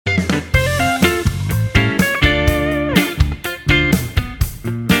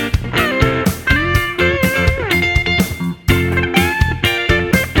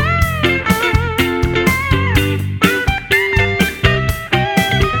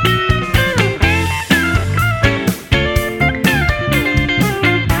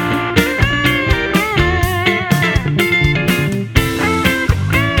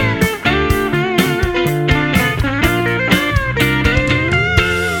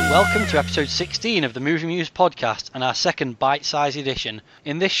Welcome to episode 16 of the Movie Muse podcast and our second bite-sized edition.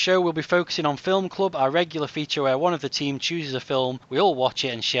 In this show we'll be focusing on Film Club, our regular feature where one of the team chooses a film, we all watch it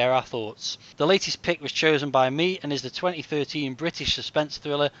and share our thoughts. The latest pick was chosen by me and is the 2013 British suspense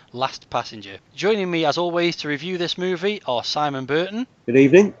thriller Last Passenger. Joining me as always to review this movie are Simon Burton. Good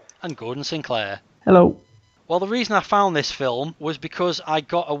evening. And Gordon Sinclair. Hello. Well, the reason I found this film was because I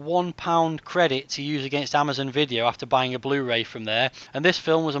got a £1 credit to use against Amazon Video after buying a Blu-ray from there, and this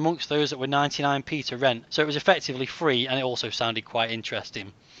film was amongst those that were 99p to rent, so it was effectively free and it also sounded quite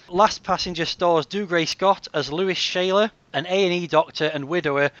interesting. Last Passenger stars Dougray Scott as Lewis Shaler, an A&E doctor and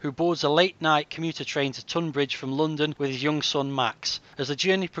widower who boards a late-night commuter train to Tunbridge from London with his young son Max. As the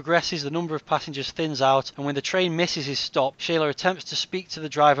journey progresses, the number of passengers thins out, and when the train misses his stop, Shaler attempts to speak to the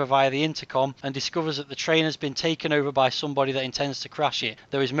driver via the intercom and discovers that the train has been taken over by somebody that intends to crash it,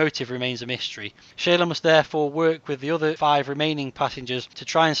 though his motive remains a mystery. Shaler must therefore work with the other 5 remaining passengers to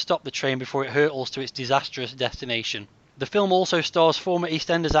try and stop the train before it hurtles to its disastrous destination. The film also stars former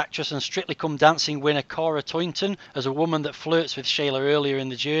EastEnders actress and Strictly Come Dancing winner Cara Toynton as a woman that flirts with Shaler earlier in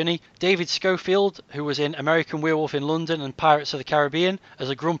the journey, David Schofield, who was in American Werewolf in London and Pirates of the Caribbean,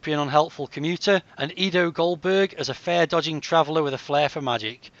 as a grumpy and unhelpful commuter, and Ido Goldberg as a fair-dodging traveller with a flair for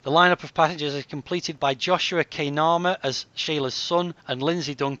magic. The lineup of passengers is completed by Joshua K. Nama as Shaler's son and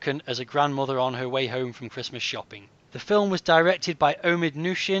Lindsay Duncan as a grandmother on her way home from Christmas shopping. The film was directed by Omid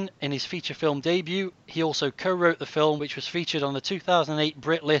Nushin in his feature film debut. He also co-wrote the film, which was featured on the 2008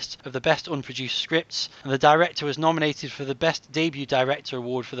 Brit list of the best unproduced scripts, and the director was nominated for the Best Debut Director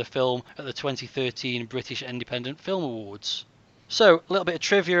Award for the film at the 2013 British Independent Film Awards. So, a little bit of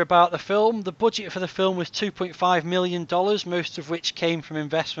trivia about the film. The budget for the film was $2.5 million, most of which came from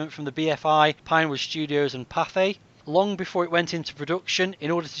investment from the BFI, Pinewood Studios and Pathé. Long before it went into production,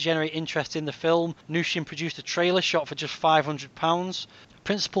 in order to generate interest in the film, Nushin produced a trailer shot for just £500.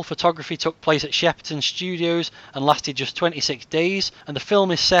 Principal photography took place at Shepperton Studios and lasted just 26 days, and the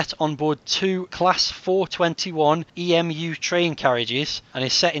film is set on board 2 Class 421 EMU train carriages and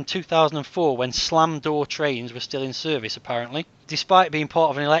is set in 2004 when slam door trains were still in service apparently. Despite being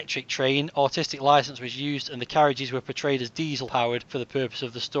part of an electric train, artistic license was used and the carriages were portrayed as diesel powered for the purpose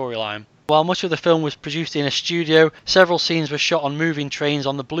of the storyline. While much of the film was produced in a studio, several scenes were shot on moving trains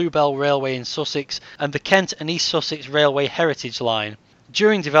on the Bluebell Railway in Sussex and the Kent and East Sussex Railway Heritage Line.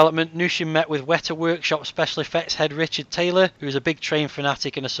 During development, Nushin met with Weta Workshop special effects head Richard Taylor, who is a big train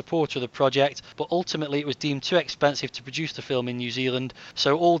fanatic and a supporter of the project, but ultimately it was deemed too expensive to produce the film in New Zealand,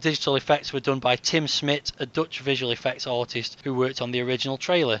 so all digital effects were done by Tim Smit, a Dutch visual effects artist who worked on the original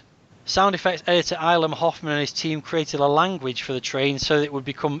trailer. Sound effects editor Ilham Hoffman and his team created a language for the train so that it would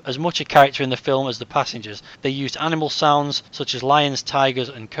become as much a character in the film as the passengers. They used animal sounds such as lions, tigers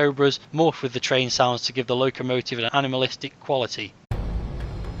and cobras, morphed with the train sounds to give the locomotive an animalistic quality.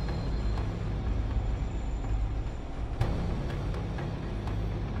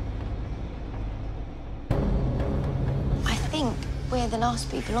 I think we're the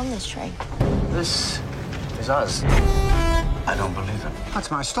last people on this train. This is us. I don't believe it.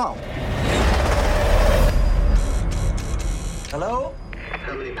 That's my stop. Hello?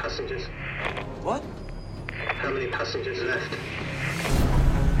 How many passengers? What? How many passengers left?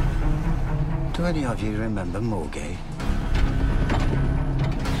 Do any of you remember Moorgate?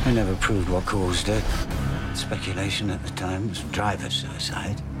 They never proved what caused it. Speculation at the time was driver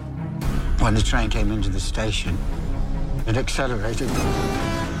suicide. When the train came into the station, it accelerated.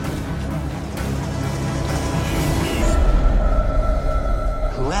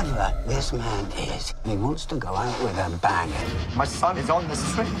 Whoever this man is, he wants to go out with a bang. My son is on this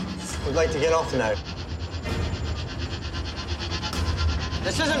train. We'd like to get off now.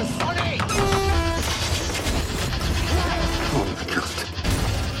 This isn't funny! Oh my God.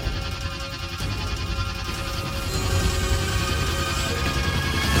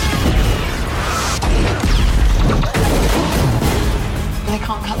 They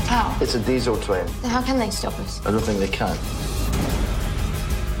can't cut the power. It's a diesel train. Then how can they stop us? I don't think they can.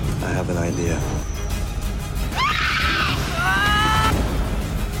 I have an idea.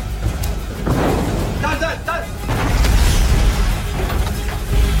 Dad!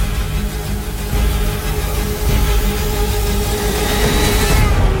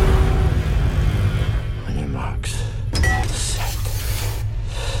 On your marks. Set.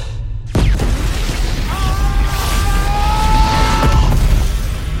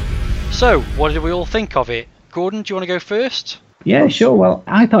 So, what did we all think of it? Gordon, do you want to go first? Yeah, sure. Well,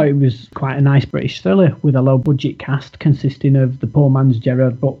 I thought it was quite a nice British thriller with a low-budget cast consisting of the poor man's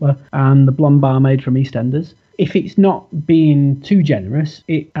Gerard Butler and the blonde barmaid from EastEnders. if it's not being too generous,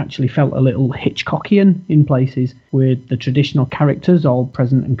 it actually felt a little Hitchcockian in places, with the traditional characters all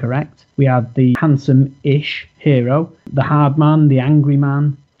present and correct. We had the handsome-ish hero, the hard man, the angry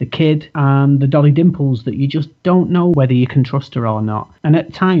man, the kid, and the Dolly Dimples that you just don't know whether you can trust her or not. And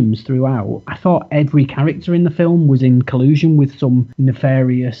at times throughout, I thought every character in the film was in collusion with some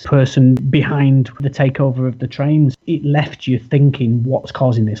nefarious person behind the takeover of the trains. It left you thinking, what's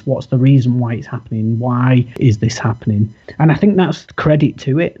causing this? What's the reason why it's happening? Why is this happening? And I think that's credit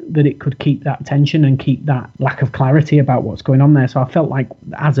to it, that it could keep that tension and keep that lack of clarity about what's going on there. So I felt like,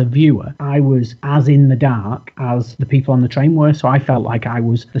 as a viewer, I was as in the dark as the people on the train were. So I felt like I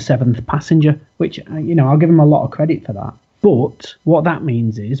was the seventh passenger, which, I'll give them a lot of credit for that. But what that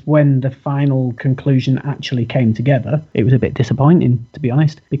means is, when the final conclusion actually came together, it was a bit disappointing, to be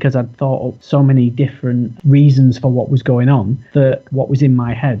honest, because I'd thought up so many different reasons for what was going on that what was in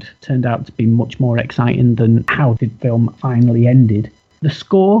my head turned out to be much more exciting than how the film finally ended. The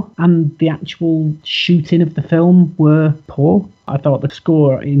score and the actual shooting of the film were poor. I thought the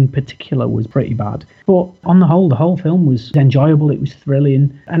score in particular was pretty bad. But on the whole film was enjoyable, it was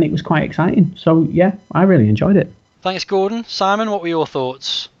thrilling, and it was quite exciting. So yeah, I really enjoyed it. Thanks, Gordon. Simon, what were your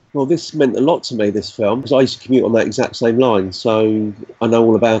thoughts? Well, this meant a lot to me, this film, because I used to commute on that exact same line. So I know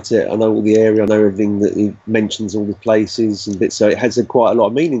all about it. I know all the area. I know everything that he mentions, all the places and bits. So it has quite a lot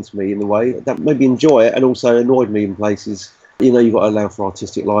of meaning to me in a way. That made me enjoy it and also annoyed me in places. You've got to allow for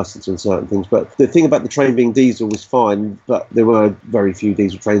artistic license and certain things. But the thing about the train being diesel was fine, but there were very few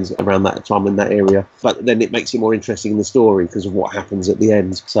diesel trains around that time in that area. But then it makes it more interesting in the story because of what happens at the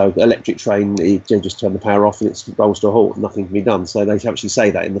end. So the electric train, they just turn the power off and it rolls to a halt. Nothing can be done. So they actually say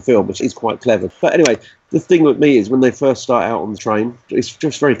that in the film, which is quite clever. But anyway, the thing with me is when they first start out on the train, it's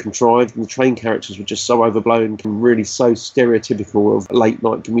just very contrived, and the train characters were just so overblown and really so stereotypical of late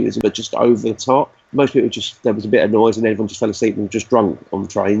night commuters, but just over the top. Most people there was a bit of noise and everyone just fell asleep and were just drunk on the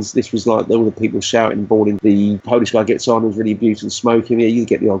trains. This was like all the people shouting and bawling. The Polish guy gets on and was really abusive and smoking. Yeah, you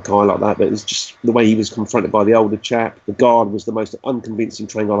get the odd guy like that, but it was just the way he was confronted by the older chap. The guard was the most unconvincing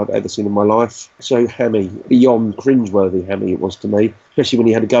train guard I've ever seen in my life. So hammy, beyond cringeworthy hammy it was to me. Especially when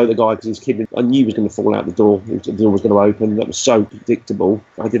he had to go at the guy because his kid, I knew he was going to fall out the door. The door was going to open. That was so predictable.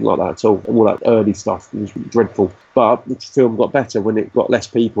 I didn't like that at all. All that early stuff was dreadful. But the film got better when it got less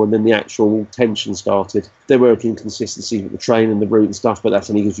people and then the actual tension started. There were inconsistencies with the train and the route and stuff, but that's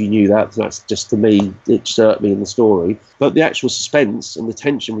only because you knew that. That's just, to me, it just hurt me in the story. But the actual suspense and the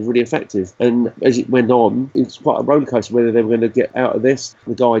tension was really effective. And as it went on, it was quite a roller coaster whether they were going to get out of this.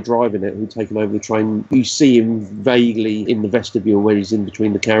 The guy driving it, who'd taken over the train, you see him vaguely in the vestibule where he's in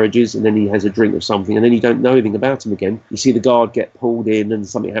between the carriages, and then he has a drink of something, and then you don't know anything about him again. You see the guard get pulled in and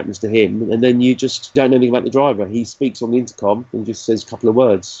something happens to him, and then you just don't know anything about the driver. He speaks on the intercom and just says a couple of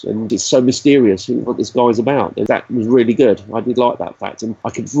words, and it's so mysterious what this guy's about. And that was really good. I did like that fact, and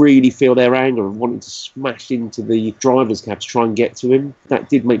I could really feel their anger and wanting to smash into the driver's cab to try and get to him. That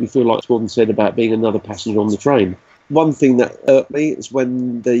did make me feel like Gordon said about being another passenger on the train. One thing that hurt me is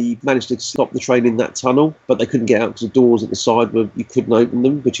when they managed to stop the train in that tunnel, but they couldn't get out because the doors at the side you couldn't open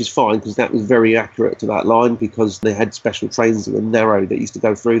them, which is fine because that was very accurate to that line because they had special trains that were narrow that used to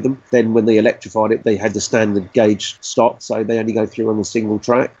go through them. Then when they electrified it, they had the standard gauge stop, so they only go through on a single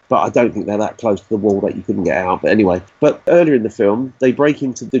track. But I don't think they're that close to the wall that you couldn't get out. But anyway, earlier in the film, they break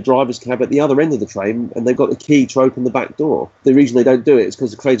into the driver's cab at the other end of the train and they've got the key to open the back door. The reason they don't do it is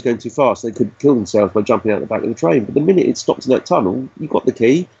because the train's going too fast. They could kill themselves by jumping out the back of the train. But the minute it stops in that tunnel, you've got the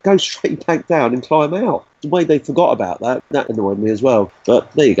key, go straight back down and climb out. The way they forgot about that annoyed me as well.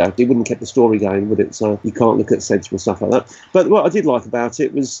 But there you go. It wouldn't have kept the story going, would it? So you can't look at sensible stuff like that. But what I did like about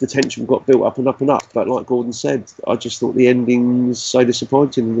it was the tension got built up and up and up. But like Gordon said, I just thought the ending was so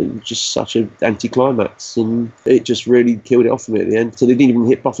disappointing. It was just such an anticlimax, and it just really killed it off for me at the end. So they didn't even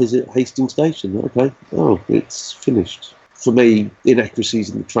hit buffers at Hastings Station. Okay, it's finished. For me, inaccuracies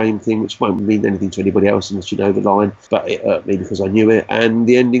in the train thing, which won't mean anything to anybody else unless you know the line, but it hurt me because I knew it, and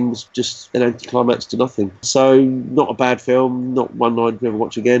the ending was just an anticlimax to nothing. So, not a bad film, not one I'd never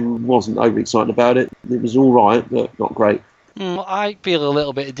watch again, wasn't overly excited about it. It was all right, but not great. I feel a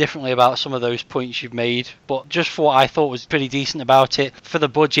little bit differently about some of those points you've made, but just for what I thought was pretty decent about it, for the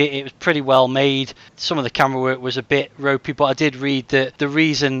budget, it was pretty well made. Some of the camera work was a bit ropey, but I did read that the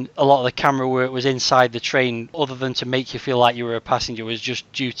reason a lot of the camera work was inside the train, other than to make you feel like you were a passenger, was just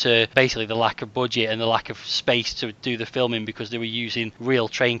due to basically the lack of budget and the lack of space to do the filming, because they were using real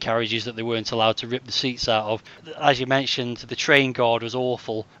train carriages that they weren't allowed to rip the seats out of. As you mentioned, the train guard was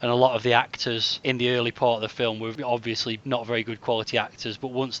awful, and a lot of the actors in the early part of the film were obviously not not very good quality actors, but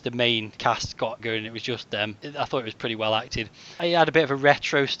once the main cast got going, it was just them. I thought it was pretty well acted. It had a bit of a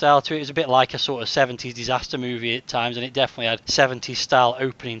retro style to it. It was a bit like a sort of 70s disaster movie at times, and it definitely had 70s style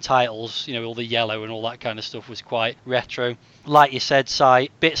opening titles. You know, all the yellow and all that kind of stuff was quite retro. Like you said,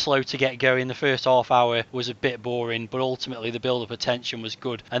 Si, bit slow to get going. The first half hour was a bit boring, but ultimately the build-up of tension was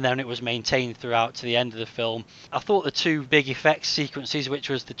good, and then it was maintained throughout to the end of the film. I thought the two big effects sequences, which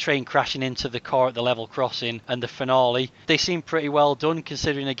was the train crashing into the car at the level crossing and the finale, they seemed pretty well done,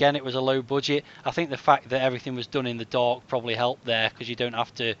 considering again it was a low budget. I think the fact that everything was done in the dark probably helped there, because you don't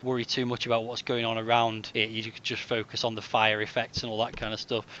have to worry too much about what's going on around it. You could just focus on the fire effects and all that kind of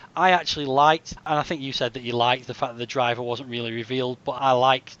stuff. I actually liked, and I think you said that you liked the fact that the driver wasn't really revealed, but I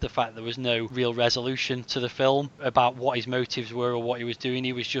liked the fact there was no real resolution to the film about what his motives were or what he was doing.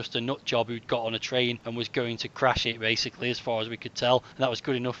 He was just a nut job who'd got on a train and was going to crash it, basically, as far as we could tell, and that was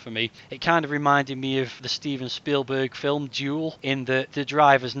good enough for me. It kind of reminded me of the Steven Spielberg film Duel, in that the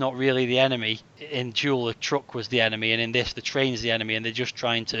driver's not really the enemy. In Duel, the truck was the enemy, and in this, the train's the enemy, and they're just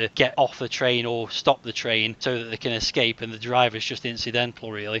trying to get off the train or stop the train so that they can escape, and the driver's just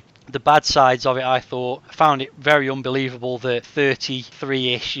incidental, really. The bad sides of it, I found it very unbelievable that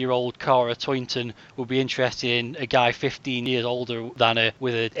 33-ish-year-old Cara Toynton would be interested in a guy 15 years older than her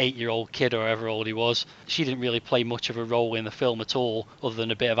with an 8-year-old kid or however old he was. She didn't really play much of a role in the film at all, other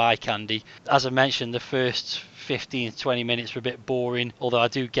than a bit of eye candy. As I mentioned, the first 15-20 minutes were a bit boring, although I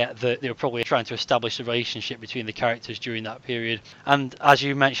do get that they were probably trying to establish a relationship between the characters during that period. And as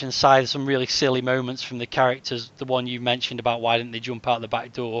you mentioned, Si, there's some really silly moments from the characters. The one you mentioned about why didn't they jump out the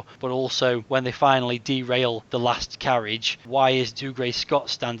back door, but also when they finally derail the last carriage, why is Dougray Scott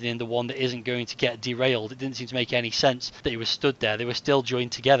standing in the one that isn't going to get derailed? It didn't seem to make any sense that he was stood there. They were still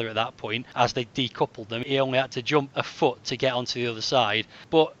joined together at that point as they decoupled them. He only had to jump a foot to get onto the other side.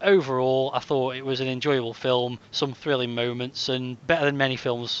 But overall, I thought it was an enjoyable film, some thrilling moments, and better than many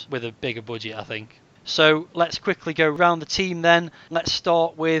films with a bigger budget, I think. So let's quickly go around the team then. Let's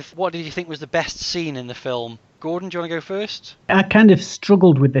start with, what did you think was the best scene in the film? Gordon, do you want to go first? I kind of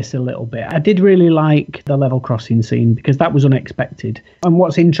struggled with this a little bit. I did really like the level crossing scene because that was unexpected. And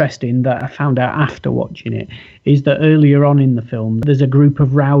what's interesting that I found out after watching it is that earlier on in the film, there's a group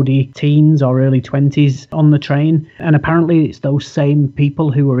of rowdy teens or early 20s on the train. And apparently it's those same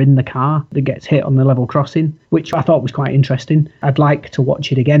people who were in the car that gets hit on the level crossing, which I thought was quite interesting. I'd like to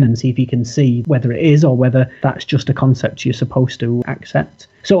watch it again and see if you can see whether it is or whether that's just a concept you're supposed to accept.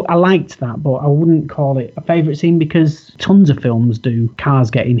 So I liked that, but I wouldn't call it a favourite scene because tons of films do cars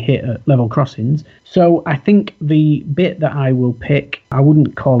getting hit at level crossings. So I think the bit that I will pick, I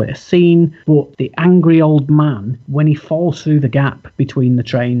wouldn't call it a scene, but the angry old man when he falls through the gap between the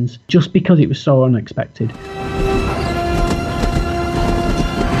trains, just because it was so unexpected.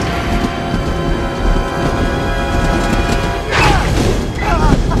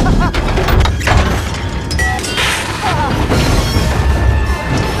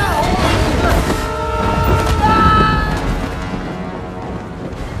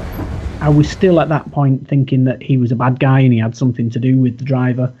 I was still at that point thinking that he was a bad guy and he had something to do with the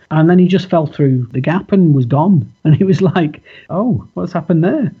driver. And then he just fell through the gap and was gone. And he was like, oh, what's happened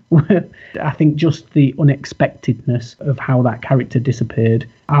there? I think just the unexpectedness of how that character disappeared,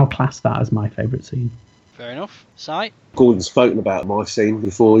 I'll class that as my favourite scene. Fair enough. Si? Gordon's spoken about my scene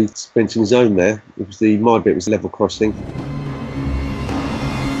before. He mentioned his own there. It was my bit was level crossing.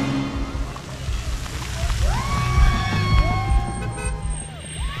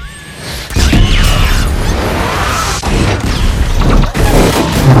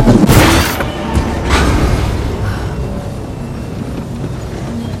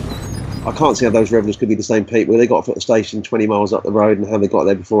 I can't see how those revelers could be the same people. They got off at the station 20 miles up the road and how they got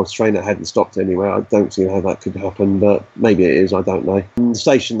there before a train that hadn't stopped anywhere. I don't see how that could happen, but maybe it is, I don't know. And the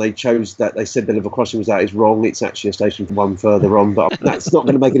station they chose that they said the level crossing was out is wrong. It's actually a station one further on, but that's not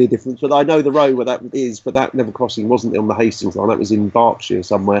going to make any difference. But I know the road where that is, but that level crossing wasn't on the Hastings line. That was in Berkshire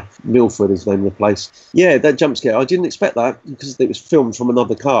somewhere. Milford is the name of the place. Yeah, that jump scare, I didn't expect that because it was filmed from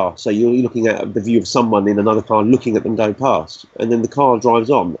another car. So you're looking at the view of someone in another car looking at them go past. And then the car drives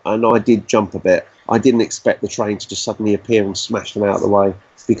on, and I did jump a bit. I didn't expect the train to just suddenly appear and smash them out of the way,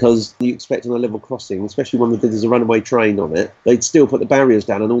 because you expect on a level crossing, especially when there's a runaway train on it, they'd still put the barriers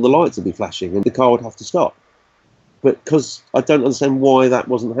down and all the lights would be flashing and the car would have to stop. But because I don't understand why that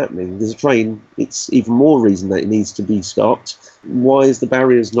wasn't happening. There's a train, it's even more reason that it needs to be stopped. Why is the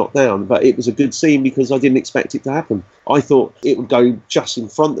barriers not down? But it was a good scene because I didn't expect it to happen. I thought it would go just in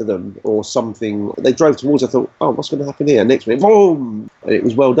front of them or something. They drove towards, I thought, oh, what's going to happen here? Next minute, boom! It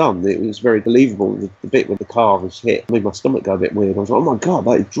was well done. It was very believable. The bit where the car was hit made my stomach go a bit weird. I was like, oh my God,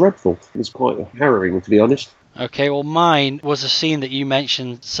 that is dreadful. It was quite harrowing, to be honest. Okay, well, mine was a scene that you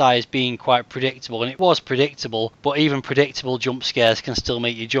mentioned, Si, as being quite predictable, and it was predictable, but even predictable jump scares can still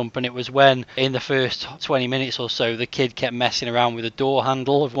make you jump, and it was when, in the first 20 minutes or so, the kid kept messing around with the door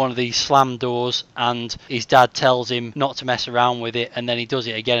handle of one of these slam doors, and his dad tells him not to mess around with it, and then he does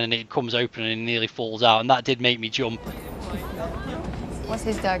it again, and it comes open, and he nearly falls out, and that did make me jump. What's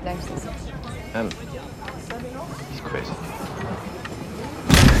his diagnosis? He's crazy.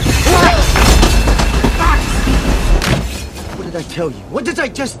 What did I tell you? What did I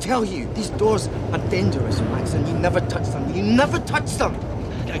just tell you? These doors are dangerous, Max, and you never touch them. You never touch them!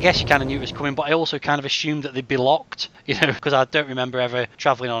 I guess you kind of knew it was coming, but I also kind of assumed that they'd be locked, because I don't remember ever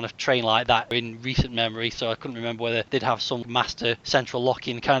travelling on a train like that in recent memory, so I couldn't remember whether they'd have some master central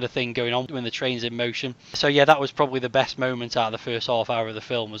locking kind of thing going on when the train's in motion. So yeah, that was probably the best moment out of the first half hour of the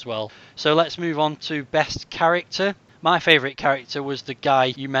film as well. So let's move on to best character. My favourite character was the guy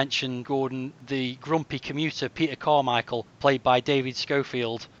you mentioned, Gordon, the grumpy commuter, Peter Carmichael, played by David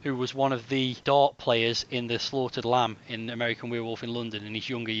Schofield, who was one of the dart players in The Slaughtered Lamb in American Werewolf in London in his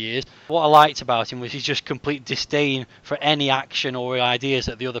younger years. What I liked about him was his just complete disdain for any action or ideas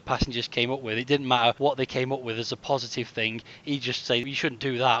that the other passengers came up with. It didn't matter what they came up with as a positive thing. He'd just say, you shouldn't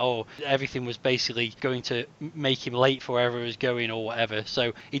do that, or everything was basically going to make him late for wherever he was going or whatever.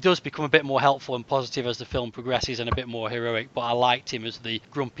 So he does become a bit more helpful and positive as the film progresses, and a bit more heroic, but I liked him as the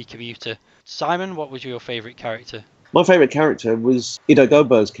grumpy commuter. Simon, what was your favourite character? My favourite character was Ido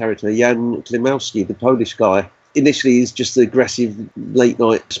Goldberg's character, Jan Klimowski, the Polish guy. Initially, he's just the aggressive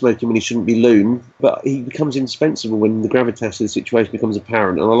late-night smoking when he shouldn't be loon, but he becomes indispensable when the gravitas of the situation becomes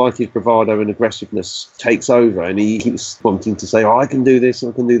apparent, and I like his bravado and aggressiveness takes over, and he keeps wanting to say, I can do this,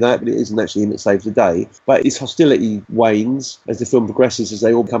 I can do that, but it isn't actually him that saves the day. But his hostility wanes as the film progresses, as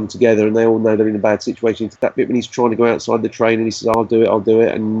they all come together and they all know they're in a bad situation. That bit when he's trying to go outside the train and he says, I'll do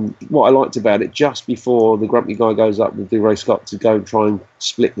it, and what I liked about it, just before the grumpy guy goes up with DeRay Scott to go and try and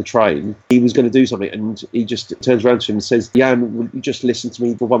split the train, he was going to do something, and he just turns around to him and says, Jan, will you just listen to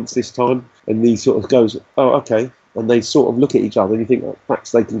me for once this time? And he sort of goes, oh, okay. And they sort of look at each other and you think, oh,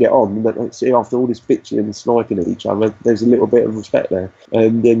 perhaps they can get on. And then, see, after all this bitching and sniping at each other, there's a little bit of respect there.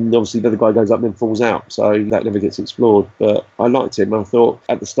 And then obviously the other guy goes up and then falls out. So that never gets explored. But I liked him. I thought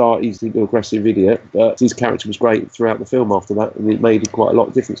at the start he's the aggressive idiot, but his character was great throughout the film after that. And it made quite a lot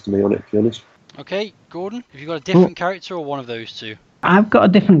of difference to me on it, to be honest. Okay, Gordon, have you got a different character or one of those two? I've got a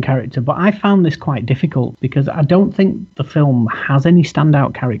different character, but I found this quite difficult because I don't think the film has any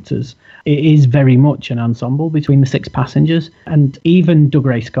standout characters. It is very much an ensemble between the six passengers, and even Doug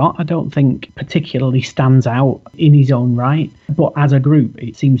Ray Scott I don't think particularly stands out in his own right, but as a group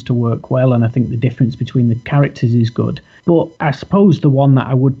it seems to work well, and I think the difference between the characters is good. But I suppose the one that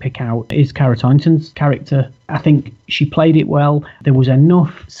I would pick out is Cara Taunton's character. I think she played it well. There was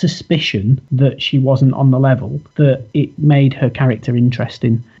enough suspicion that she wasn't on the level that it made her character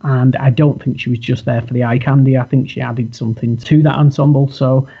interesting. And I don't think she was just there for the eye candy. I think she added something to that ensemble.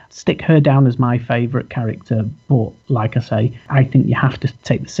 So stick her down as my favourite character. But like I say, I think you have to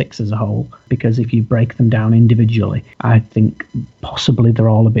take the six as a whole, because if you break them down individually, I think possibly they're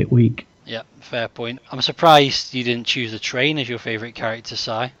all a bit weak. Yeah, fair point. I'm surprised you didn't choose the train as your favourite character,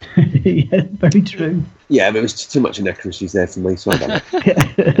 Si. Yeah, very true. Yeah, but there was too much inaccuracies there for me, so I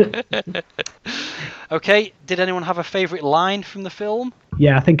don't know. Okay, did anyone have a favourite line from the film?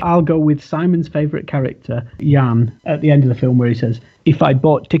 Yeah, I think I'll go with Simon's favourite character, Jan, at the end of the film where he says, if I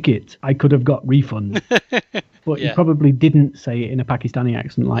bought tickets, I could have got refund. But Yeah. he probably didn't say it in a Pakistani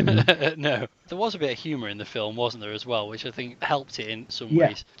accent like me. No. There was a bit of humour in the film, wasn't there, as well, which I think helped it in some Yeah.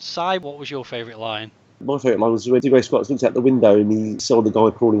 ways. Si, what was your favourite line? My favourite line was when DeRay Scott looked out the window and he saw the guy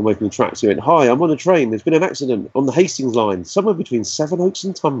crawling away from the tracks. He went, hi, I'm on a train. There's been an accident on the Hastings line, somewhere between Sevenoaks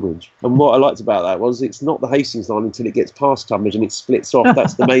and Tunbridge. And what I liked about that was it's not the Hastings line until it gets past Tunbridge and it splits off.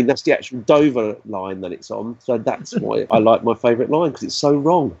 That's the actual Dover line that it's on. So that's why I like my favourite line, because it's so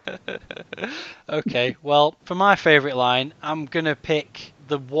wrong. Okay, well, for my favourite line, I'm going to pick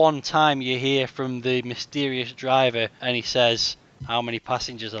the one time you hear from the mysterious driver and he says, how many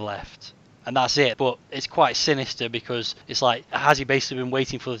passengers are left? And that's it. But it's quite sinister because it's like, has he basically been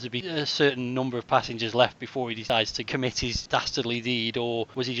waiting for there to be a certain number of passengers left before he decides to commit his dastardly deed, or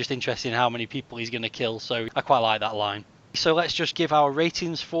was he just interested in how many people he's going to kill? So I quite like that line. So let's just give our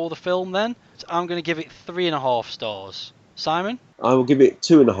ratings for the film then. So I'm going to give it 3.5 stars. Simon? I will give it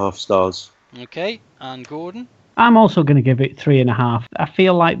 2.5 stars. Okay, and Gordon? I'm also going to give it 3.5. I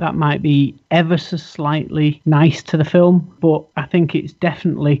feel like that might be ever so slightly nice to the film, but I think it's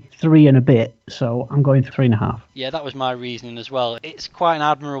definitely 3 and a bit so I'm going 3.5. Yeah, that was my reasoning as well. It's quite an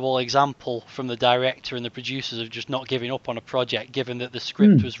admirable example from the director and the producers of just not giving up on a project, given that the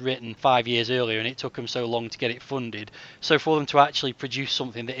script was written 5 years earlier and it took them so long to get it funded. So for them to actually produce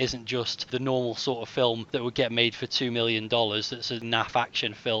something that isn't just the normal sort of film that would get made for $2 million, that's a naff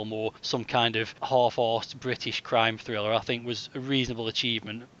action film or some kind of half-arsed British crime thriller, I think was a reasonable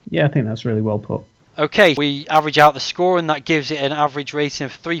achievement. Yeah, I think that's really well put. Okay, we average out the score and that gives it an average rating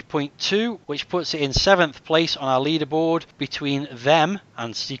of 3.2, which puts it in 7th place on our leaderboard between them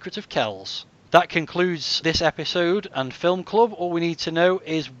and Secret of Kells. That concludes this episode and Film Club. All we need to know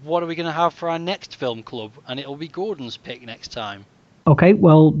is what are we going to have for our next Film Club, and it'll be Gordon's pick next time. Okay,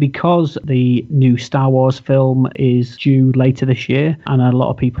 well, because the new Star Wars film is due later this year and a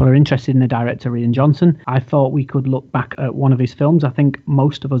lot of people are interested in the director Rian Johnson, I thought we could look back at one of his films. I think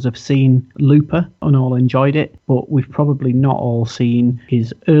most of us have seen Looper and all enjoyed it, but we've probably not all seen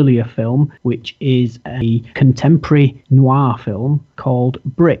his earlier film, which is a contemporary noir film called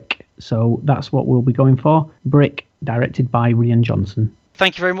Brick. So that's what we'll be going for. Brick, directed by Rian Johnson.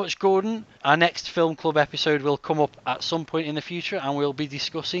 Thank you very much, Gordon. Our next Film Club episode will come up at some point in the future and we'll be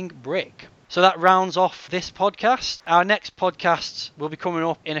discussing Brick. So that rounds off this podcast. Our next podcast will be coming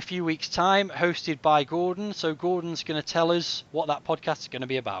up in a few weeks' time, hosted by Gordon. So Gordon's going to tell us what that podcast is going to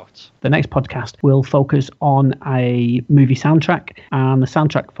be about. The next podcast will focus on a movie soundtrack, and the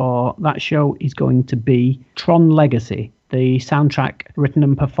soundtrack for that show is going to be Tron Legacy, the soundtrack written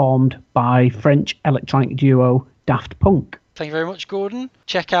and performed by French electronic duo Daft Punk. Thank you very much, Gordon.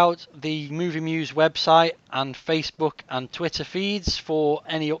 Check out the Movie Muse website and Facebook and Twitter feeds for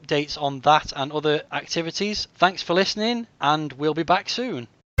any updates on that and other activities. Thanks for listening, and we'll be back soon.